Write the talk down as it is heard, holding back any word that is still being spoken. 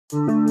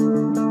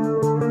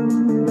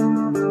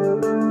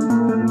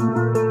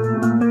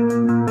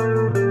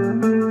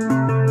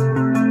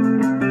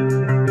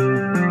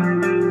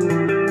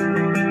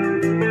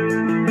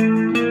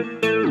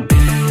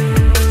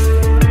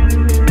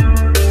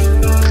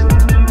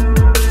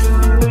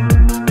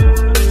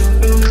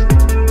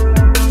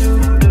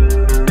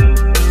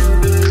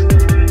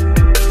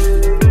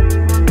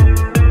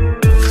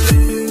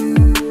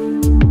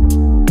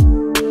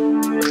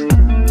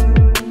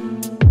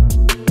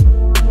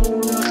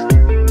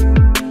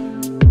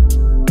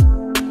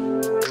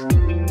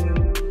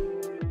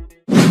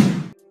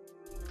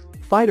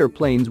Fighter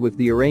planes with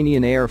the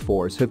Iranian Air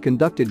Force have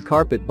conducted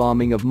carpet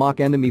bombing of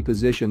mock enemy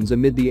positions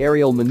amid the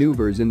aerial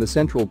maneuvers in the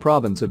central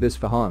province of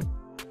Isfahan.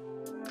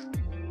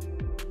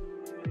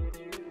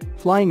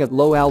 Flying at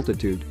low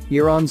altitude,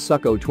 Iran's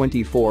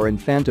Su-24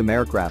 and Phantom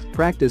aircraft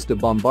practiced a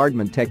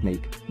bombardment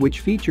technique, which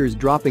features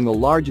dropping a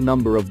large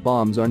number of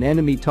bombs on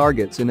enemy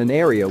targets in an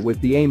area with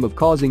the aim of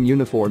causing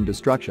uniform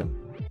destruction.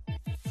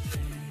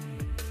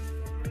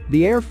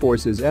 The Air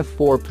Force's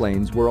F-4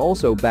 planes were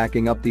also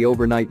backing up the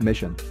overnight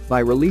mission by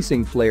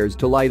releasing flares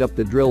to light up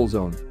the drill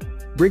zone.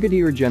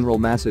 Brigadier General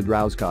Masud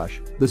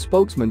Rouskash, the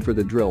spokesman for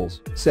the drills,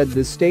 said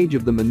this stage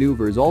of the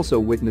maneuvers also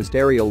witnessed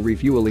aerial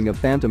refueling of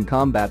Phantom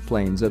combat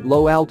planes at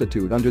low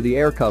altitude under the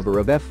air cover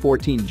of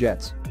F-14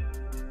 jets.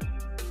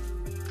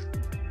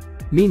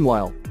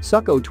 Meanwhile,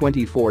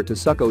 Su-24 to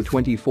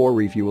Su-24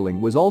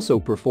 refueling was also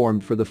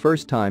performed for the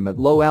first time at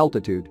low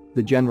altitude,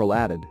 the general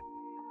added.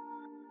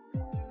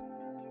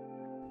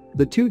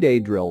 The two-day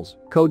drills,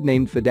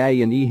 codenamed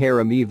Fidai-e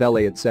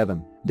Velayat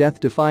 7,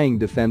 death-defying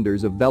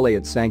defenders of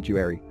Velayat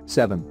Sanctuary,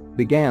 7,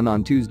 began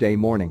on Tuesday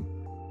morning.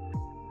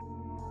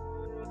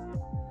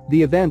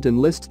 The event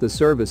enlists the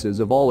services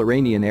of all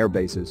Iranian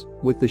airbases,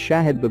 with the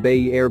Shahid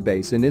Babai Air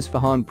Base in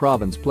Isfahan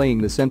province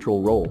playing the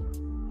central role.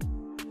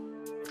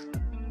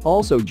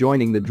 Also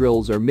joining the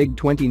drills are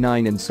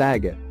MiG-29 and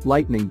Saga,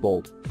 Lightning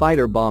Bolt,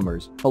 fighter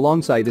bombers,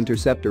 alongside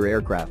interceptor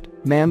aircraft,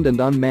 manned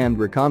and unmanned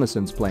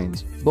reconnaissance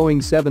planes,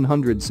 Boeing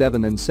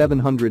 707 and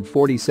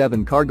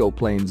 747 cargo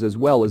planes as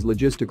well as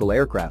logistical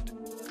aircraft.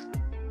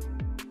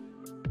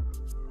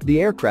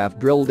 The aircraft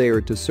drilled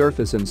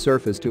air-to-surface and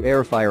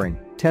surface-to-air firing,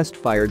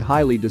 test-fired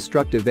highly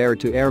destructive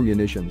air-to-air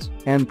munitions,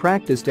 and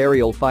practiced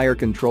aerial fire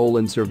control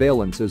and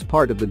surveillance as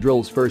part of the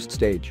drill's first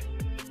stage.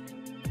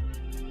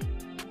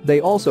 They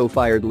also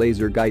fired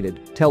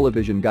laser-guided,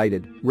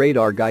 television-guided,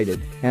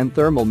 radar-guided, and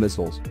thermal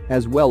missiles,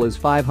 as well as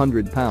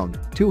 500-pound,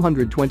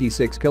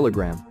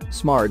 226-kilogram,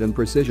 smart and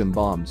precision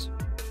bombs.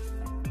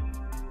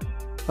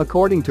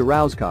 According to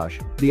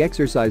Rouskash, the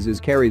exercises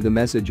carry the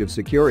message of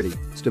security,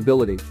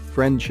 stability,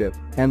 friendship,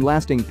 and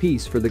lasting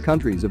peace for the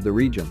countries of the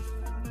region.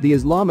 The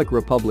Islamic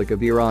Republic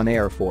of Iran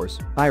Air Force,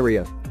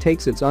 IRIAF,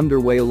 takes its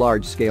underway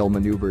large-scale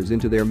maneuvers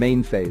into their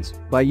main phase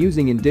by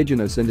using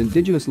indigenous and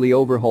indigenously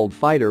overhauled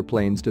fighter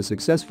planes to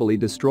successfully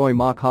destroy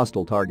mock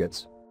hostile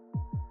targets.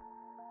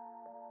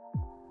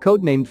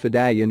 Codenamed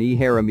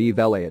Fidai-e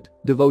Velayat,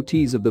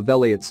 devotees of the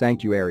Velayat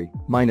Sanctuary,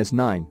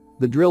 -9,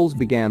 the drills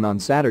began on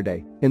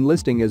Saturday,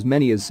 enlisting as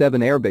many as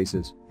 7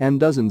 airbases and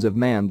dozens of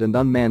manned and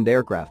unmanned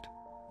aircraft.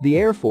 The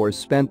Air Force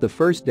spent the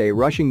first day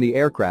rushing the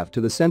aircraft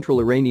to the central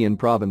Iranian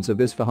province of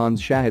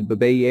Isfahan's Shahid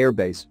Babai Air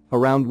Base,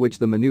 around which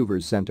the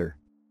maneuvers center.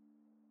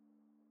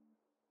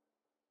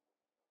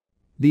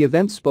 The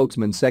event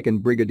spokesman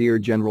 2nd Brigadier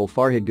General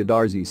Farhad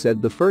Gadarzi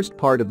said the first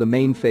part of the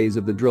main phase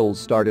of the drills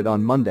started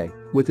on Monday,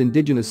 with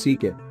indigenous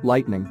Sea-Kit,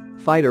 Lightning,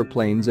 fighter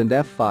planes and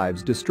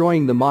F-5s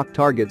destroying the mock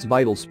targets'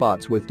 vital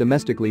spots with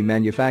domestically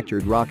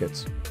manufactured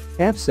rockets.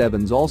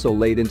 F-7s also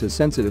laid into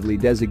sensitively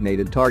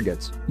designated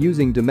targets,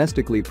 using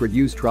domestically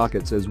produced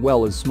rockets as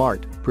well as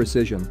smart,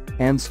 precision,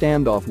 and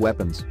standoff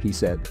weapons, he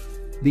said.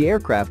 The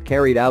aircraft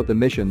carried out the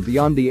mission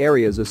beyond the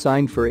areas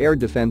assigned for air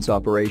defense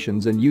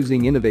operations and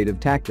using innovative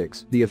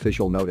tactics, the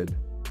official noted.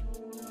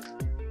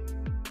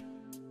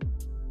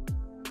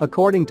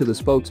 According to the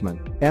spokesman,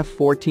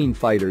 F-14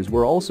 fighters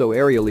were also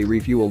aerially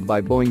refueled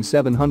by Boeing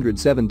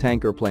 707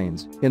 tanker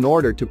planes in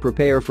order to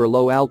prepare for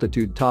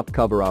low-altitude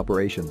top-cover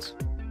operations.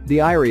 The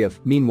IRIAF,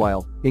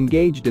 meanwhile,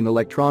 engaged in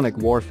electronic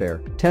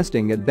warfare,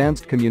 testing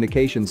advanced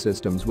communication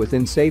systems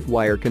within safe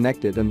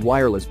wire-connected and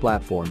wireless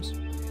platforms.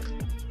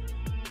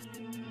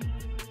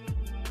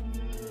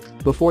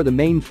 Before the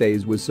main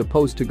phase was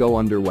supposed to go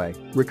underway,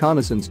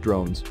 reconnaissance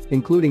drones,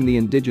 including the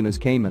indigenous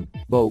Cayman,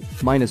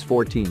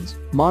 Bo-14s,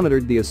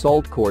 monitored the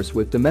assault course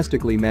with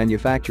domestically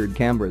manufactured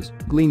cameras,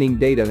 gleaning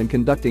data and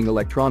conducting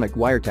electronic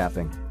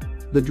wiretapping.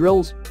 The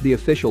drills, the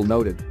official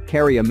noted,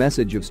 carry a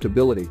message of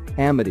stability,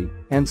 amity,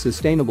 and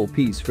sustainable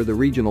peace for the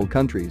regional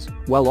countries,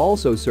 while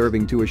also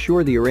serving to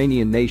assure the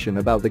Iranian nation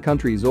about the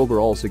country's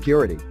overall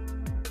security.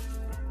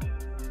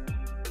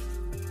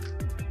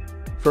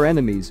 For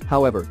enemies,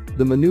 however,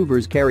 the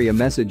maneuvers carry a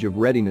message of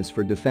readiness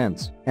for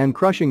defense and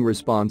crushing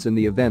response in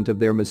the event of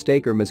their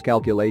mistake or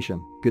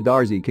miscalculation,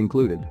 Gadarzi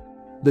concluded.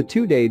 The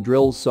two-day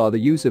drills saw the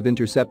use of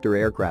interceptor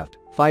aircraft,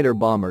 fighter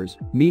bombers,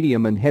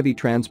 medium and heavy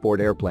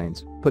transport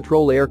airplanes,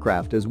 patrol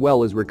aircraft as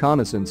well as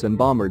reconnaissance and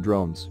bomber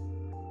drones.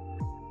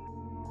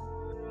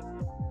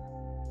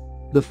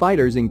 The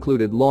fighters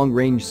included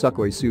long-range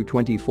Sukhoi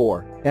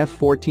Su-24,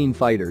 F-14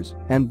 fighters,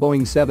 and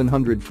Boeing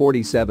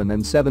 747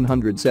 and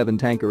 707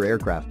 tanker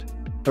aircraft.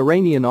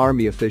 Iranian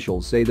army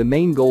officials say the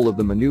main goal of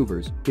the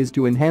maneuvers is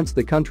to enhance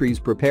the country's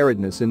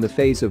preparedness in the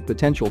face of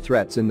potential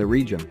threats in the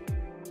region.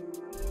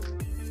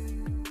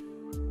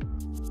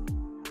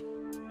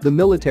 The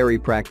military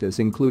practice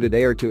included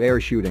air-to-air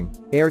shooting,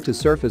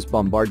 air-to-surface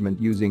bombardment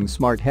using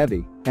smart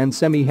heavy and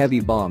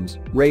semi-heavy bombs,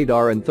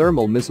 radar and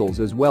thermal missiles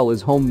as well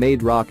as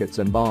homemade rockets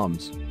and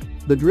bombs.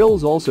 The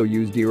drills also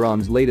used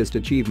Iran's latest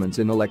achievements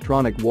in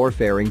electronic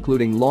warfare,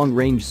 including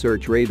long-range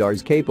search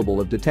radars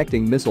capable of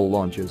detecting missile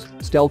launches,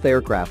 stealth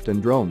aircraft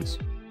and drones.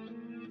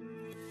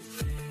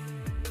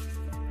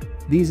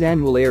 These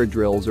annual air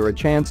drills are a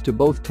chance to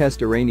both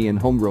test Iranian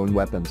homegrown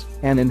weapons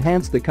and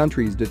enhance the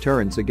country's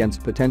deterrence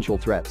against potential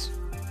threats.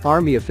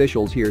 Army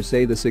officials here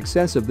say the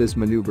success of this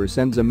maneuver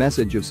sends a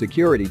message of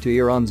security to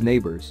Iran's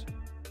neighbors.